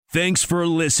Thanks for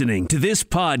listening to this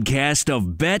podcast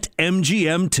of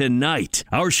BetMGM Tonight.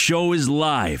 Our show is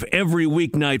live every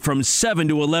weeknight from 7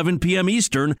 to 11 p.m.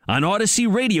 Eastern on Odyssey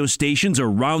radio stations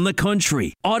around the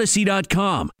country,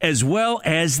 Odyssey.com, as well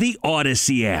as the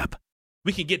Odyssey app.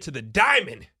 We can get to the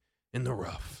diamond in the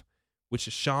rough, which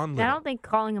is Sean Little. I don't think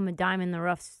calling him a diamond in the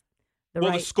rough's the Well,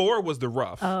 right. the score was the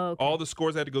rough. Oh, okay. All the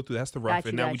scores I had to go through, that's the rough. Got you,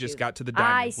 and now got we just you. got to the I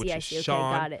diamond, see, which I is see. Okay,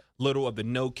 Sean got it. Little of the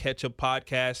No Ketchup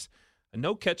podcast. A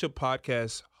No Ketchup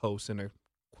podcast host and a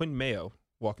Quinn Mayo.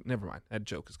 Never mind. That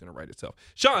joke is going to write itself.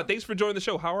 Sean, thanks for joining the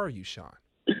show. How are you, Sean?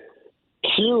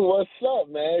 Q, what's up,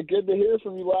 man? Good to hear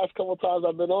from you. Last couple of times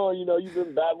I've been on, you've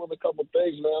been battling a couple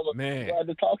things, man. I'm glad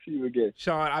to talk to you again.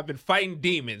 Sean, I've been fighting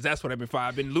demons. That's what I've been fighting.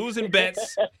 I've been losing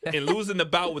bets and losing the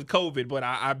bout with COVID, but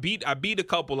I beat a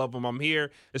couple of them. I'm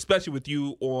here, especially with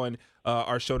you on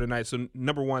our show tonight. So,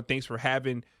 number one, thanks for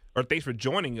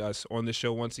joining us on the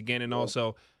show once again, and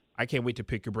also I can't wait to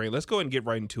pick your brain. Let's go ahead and get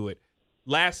right into it.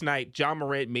 Last night, Ja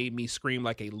Morant made me scream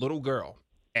like a little girl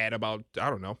at about,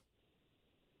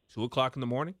 2 o'clock in the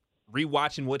morning,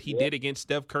 rewatching what he did against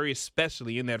Steph Curry,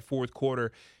 especially in that fourth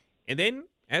quarter. And then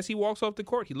as he walks off the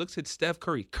court, he looks at Steph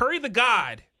Curry the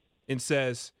God, and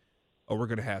says, oh, we're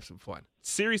going to have some fun.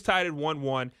 Series tied at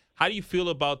 1-1. How do you feel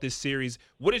about this series?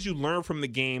 What did you learn from the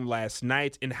game last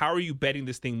night, and how are you betting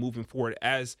this thing moving forward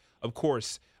as, of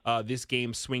course, this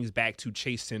game swings back to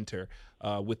Chase Center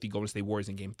with the Golden State Warriors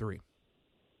in Game 3?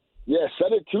 Yeah,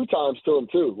 said it 2 times to him,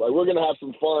 too. Like, we're going to have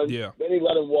some fun. Yeah. Then he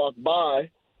let him walk by,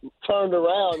 turned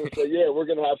around and said, yeah, we're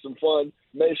going to have some fun.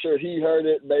 Made sure he heard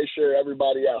it, made sure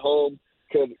everybody at home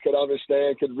could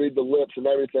understand, could read the lips and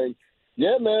everything.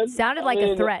 Yeah, man. Sounded like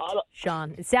a threat,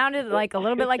 Sean. It sounded like a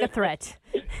little bit like a threat.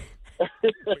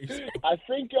 I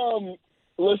think,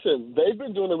 listen, they've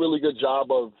been doing a really good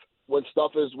job of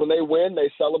when they win,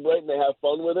 they celebrate and they have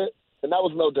fun with it. And that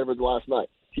was no different than last night.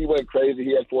 He went crazy.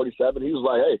 He had 47. He was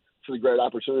like, hey, it's a great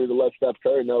opportunity to let Steph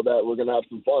Curry know that we're going to have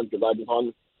some fun because I just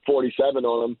hung 47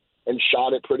 on him and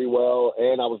shot it pretty well,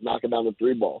 and I was knocking down the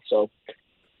 3 ball. So,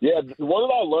 yeah, what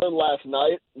did I learn last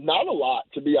night? Not a lot,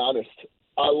 to be honest.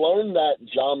 I learned that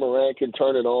Ja Morant can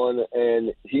turn it on,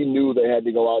 and he knew they had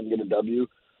to go out and get a W,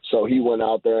 so he went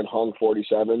out there and hung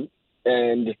 47.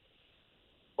 And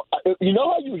you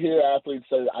know how you hear athletes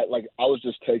say, I was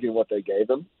just taking what they gave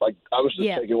him? Like, I was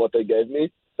just taking what they gave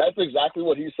me? That's exactly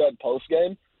what he said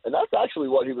post-game, and that's actually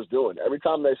what he was doing. Every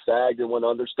time they sagged and went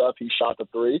under stuff, he shot the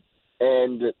 3.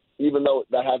 And even though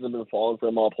that hasn't been falling for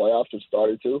him all playoffs, it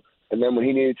started to. And then when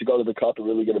he needed to go to the cup and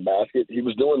really get a basket, he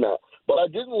was doing that. But I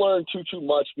didn't learn too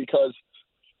much because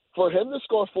for him to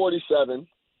score 47,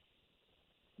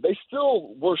 they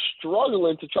still were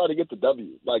struggling to try to get the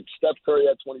W. Like Steph Curry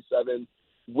had 27.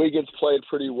 Wiggins played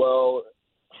pretty well.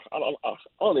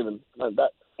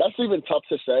 That's even tough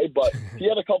to say, but he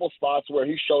had a couple spots where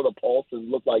he showed a pulse and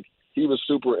looked like he was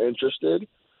super interested.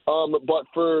 But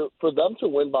for them to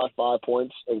win by 5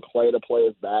 points and Klay to play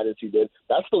as bad as he did,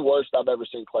 that's the worst I've ever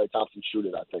seen Klay Thompson shoot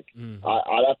it, I think. Mm-hmm.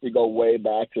 I'd have to go way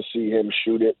back to see him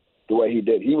shoot it the way he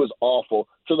did. He was awful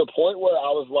to the point where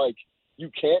I was like, you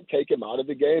can't take him out of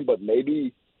the game, but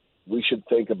maybe we should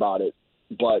think about it.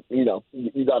 But, you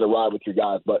got to ride with your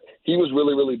guys. But he was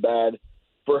really, really bad.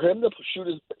 For him to shoot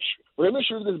it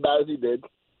as bad as he did,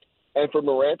 and for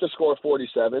Morant to score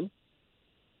 47,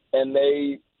 and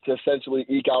they to essentially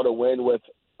eke out a win with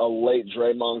a late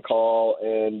Draymond call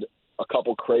and a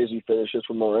couple crazy finishes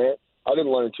from Morant, I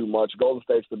didn't learn too much. Golden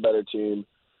State's the better team.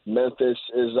 Memphis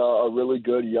is a really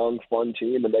good, young, fun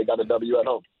team, and they got a W at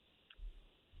home.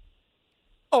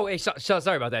 Oh, hey,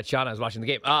 sorry about that, Sean. I was watching the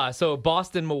game. So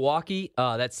Boston-Milwaukee,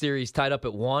 that series tied up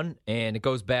at 1, and it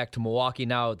goes back to Milwaukee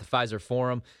now at the Pfizer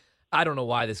Forum. I don't know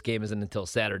why this game isn't until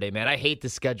Saturday, man. I hate the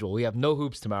schedule. We have no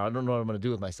hoops tomorrow. I don't know what I'm going to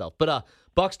do with myself. But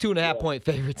Bucks 2.5-point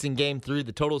favorites in Game 3.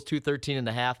 The total's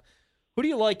 213.5. Who do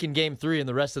you like in Game 3 and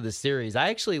the rest of the series?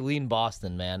 I actually lean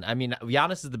Boston, man. I mean,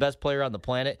 Giannis is the best player on the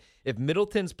planet. If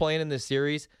Middleton's playing in this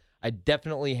series, I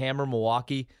definitely hammer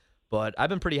Milwaukee. But I've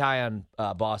been pretty high on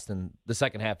Boston the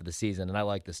second half of the season, and I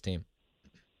like this team.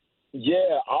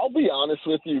 Yeah, I'll be honest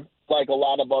with you. Like a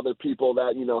lot of other people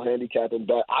that, handicap and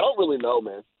bet, I don't really know,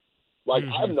 man. Like,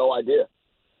 I have no idea.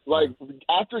 Like,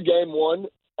 after Game 1,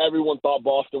 everyone thought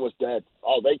Boston was dead.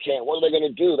 Oh, they can't. What are they going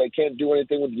to do? They can't do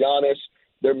anything with Giannis.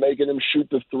 They're making him shoot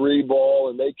the 3 ball,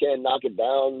 and they can't knock it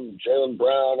down. Jaylen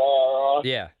Brown.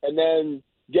 Yeah. And then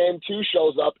Game 2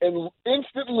 shows up, and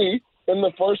instantly – in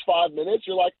the first 5 minutes,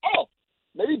 you're like, oh,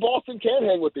 maybe Boston can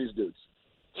hang with these dudes.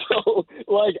 So,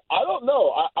 I don't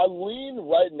know. I lean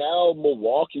right now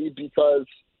Milwaukee because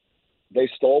They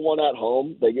stole one at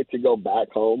home. They get to go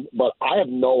back home. But I have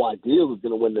no idea who's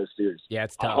going to win this series. Yeah,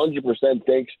 it's tough. 100%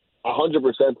 think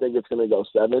it's going to go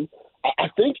 7. I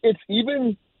think it's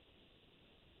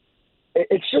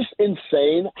just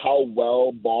insane how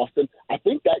well Boston. I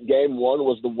think that game 1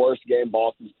 was the worst game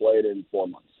Boston's played in 4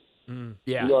 months.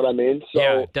 Yeah. You know what I mean? So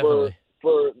yeah, definitely.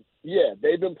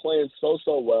 They've been playing so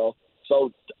well.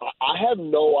 So I have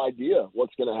no idea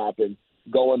what's going to happen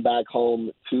going back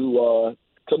home to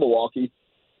Milwaukee.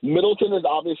 Middleton is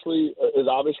obviously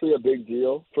a big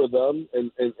deal for them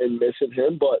and missing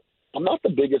him, but I'm not the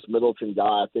biggest Middleton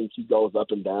guy. I think he goes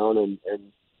up and down, and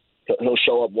he'll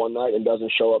show up one night and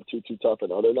doesn't show up too tough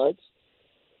in other nights.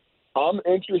 I'm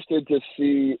interested to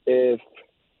see if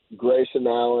Grayson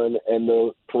Allen and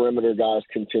the perimeter guys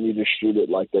continue to shoot it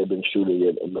like they've been shooting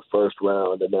it in the first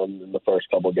round and then in the first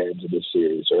couple games of this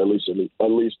series, or at least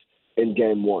in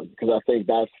game 1, because I think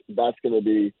that's going to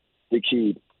be the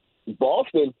key.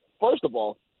 Boston, first of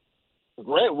all,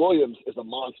 Grant Williams is a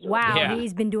monster. Wow, Yeah.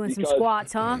 he's been doing some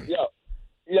squats, huh?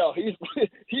 Yeah,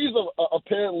 he's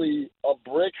apparently a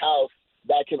brick house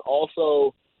that can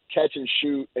also catch and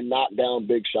shoot and knock down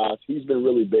big shots. He's been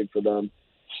really big for them.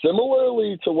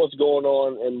 Similarly to what's going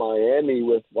on in Miami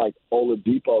with, like,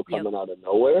 Oladipo coming out of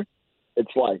nowhere,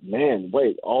 it's like, man,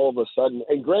 wait, all of a sudden –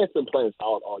 and Grant's been playing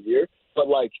solid all year, but,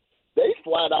 like, they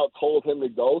flat out told him to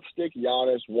go stick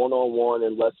Giannis one-on-one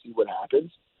and let's see what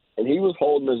happens. And he was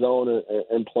holding his own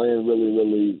and playing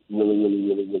really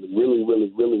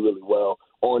well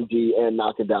on D and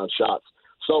knocking down shots.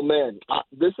 So, man,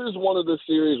 this is one of the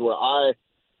series where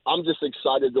I'm just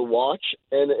excited to watch.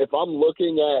 And if I'm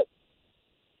looking at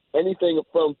anything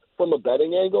from a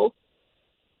betting angle,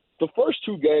 the first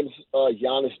 2 games,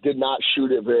 Giannis did not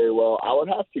shoot it very well. I would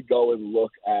have to go and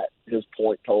look at his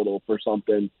point total for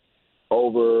something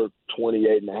over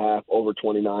 28.5, over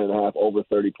 29.5, over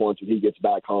 30 points when he gets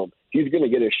back home. He's going to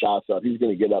get his shots up. He's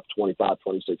going to get up 25,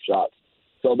 26 shots.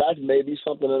 So that's maybe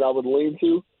something that I would lean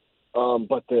to.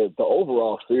 But the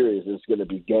overall series is going to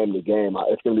be game to game.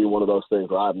 It's going to be one of those things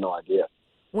where I have no idea.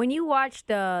 When you watch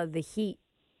the Heat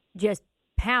just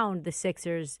pound the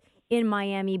Sixers in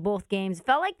Miami, both games, it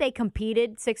felt like they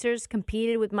competed. Sixers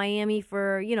competed with Miami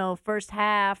for, first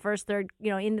half, first third,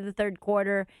 into the third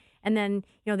quarter. And then,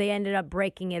 they ended up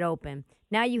breaking it open.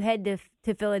 Now you head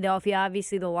to Philadelphia.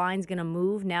 Obviously, the line's going to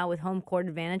move now with home court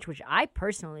advantage, which I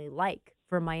personally like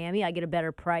for Miami. I get a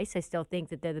better price. I still think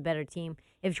that they're the better team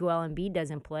if Joel Embiid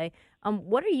doesn't play.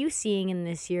 What are you seeing in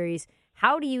this series?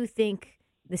 How do you think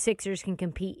the Sixers can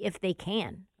compete if they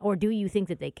can? Or do you think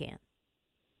that they can?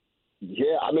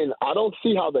 Yeah, I don't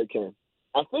see how they can.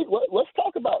 I think let's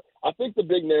talk about – I think the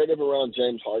big narrative around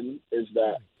James Harden is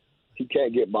that he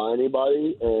can't get by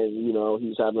anybody, and,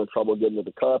 he's having trouble getting to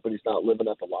the cup, and he's not living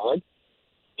at the line.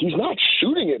 He's not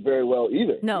shooting it very well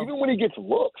either. No. Even when he gets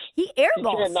looks, he airballs. He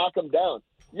can't knock them down.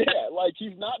 Yeah, like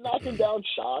he's not knocking down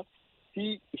shots.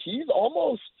 He's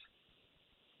almost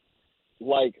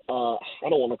like I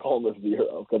don't want to call him a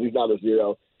zero because he's not a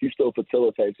zero. He still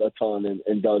facilitates a ton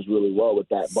and does really well with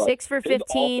that. But 6 for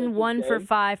 15, 1 for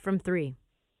 5 from 3.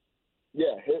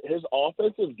 Yeah, his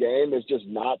offensive game is just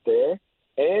not there.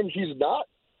 And he's not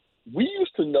 – we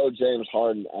used to know James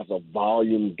Harden as a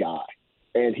volume guy,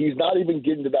 and he's not even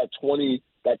getting to that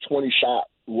 20-shot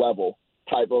level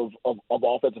type of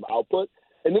offensive output.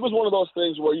 And it was one of those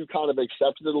things where you kind of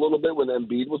accepted it a little bit when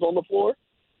Embiid was on the floor.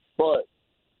 But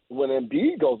when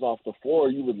Embiid goes off the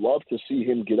floor, you would love to see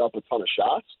him get up a ton of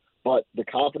shots, but the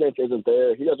confidence isn't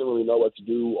there. He doesn't really know what to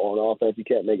do on offense. He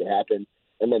can't make it happen.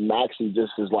 And then Maxey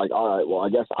just is like, all right, well, I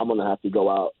guess I'm going to have to go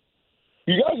out.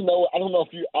 You guys know, I don't know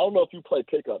if you play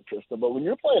pickup, Tristan, but when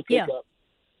you're playing pickup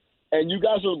and you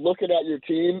guys are looking at your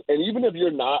team, and even if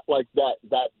you're not like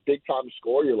that big time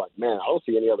scorer, you're like, man, I don't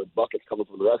see any other buckets coming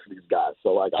from the rest of these guys.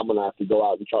 So like, I'm going to have to go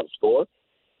out and try to score.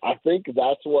 I think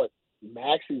that's what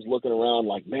Maxey's looking around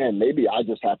like, man, maybe I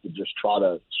just have to just try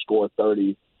to score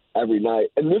 30 every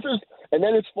night. And then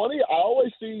it's funny. I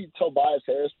always see Tobias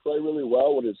Harris play really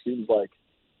well when it seems like,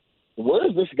 where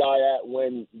is this guy at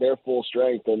when they're full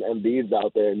strength and Embiid's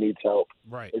out there and needs help?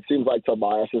 Right. It seems like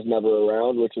Tobias is never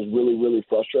around, which is really, really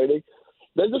frustrating.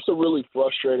 They're just a really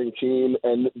frustrating team,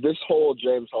 and this whole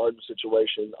James Harden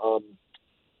situation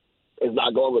is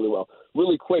not going really well.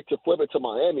 Really quick to flip it to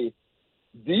Miami,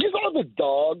 these are the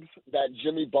dogs that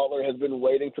Jimmy Butler has been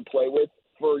waiting to play with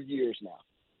for years now.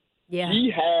 Yeah. He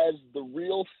has the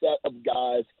real set of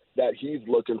guys that he's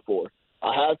looking for.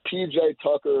 I have P.J.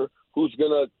 Tucker, who's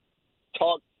going to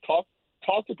talk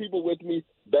to people with me,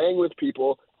 bang with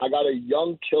people. I got a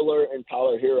young killer in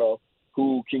Tyler Hero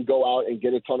who can go out and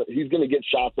get a ton of – he's going to get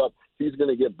shots up. He's going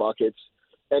to get buckets.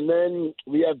 And then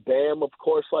we have Bam, of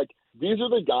course. Like, these are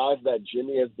the guys that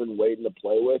Jimmy has been waiting to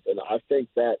play with, and I think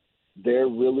that they're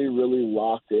really, really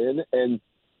locked in. And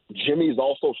Jimmy's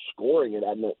also scoring it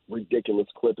at a ridiculous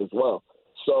clip as well.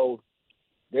 So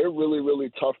they're really,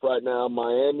 really tough right now.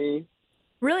 Miami.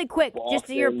 Really quick, Boston, just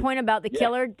to your point about the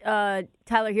killer,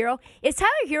 Tyler Hero. Is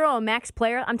Tyler Hero a max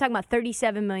player? I'm talking about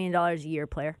 $37 million a year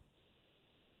player.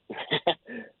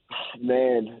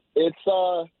 Man, it's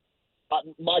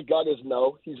my gut is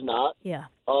no, he's not. Yeah.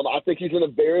 I think he's in a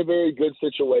very, very good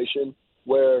situation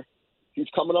where he's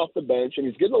coming off the bench and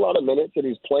he's getting a lot of minutes and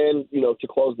he's playing, to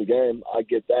close the game. I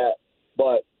get that.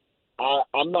 But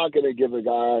I'm not going to give a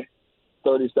guy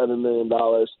 $37 million.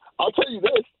 I'll tell you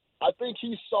this. I think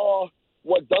he saw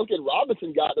what Duncan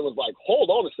Robinson got and was like, hold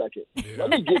on a second.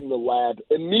 Let me get in the lab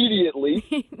immediately.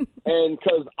 And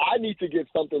because I need to get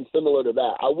something similar to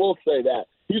that. I will say that.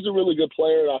 He's a really good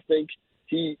player, and I think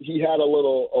he had a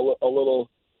little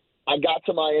 – I got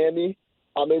to Miami.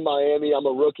 I'm in Miami. I'm a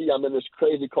rookie. I'm in this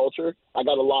crazy culture. I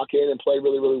got to lock in and play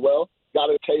really, really well. Got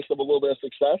a taste of a little bit of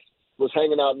success. Was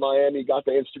hanging out in Miami, got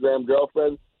the Instagram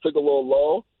girlfriend, took a little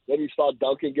lull. Then he saw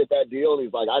Duncan get that deal, and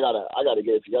he's like, I gotta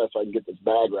get it together so I can get this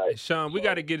bag right. Hey, Sean, we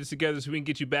got to get it together so we can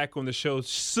get you back on the show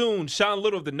soon. Sean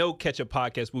Little of the No Catch Up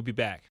podcast will be back.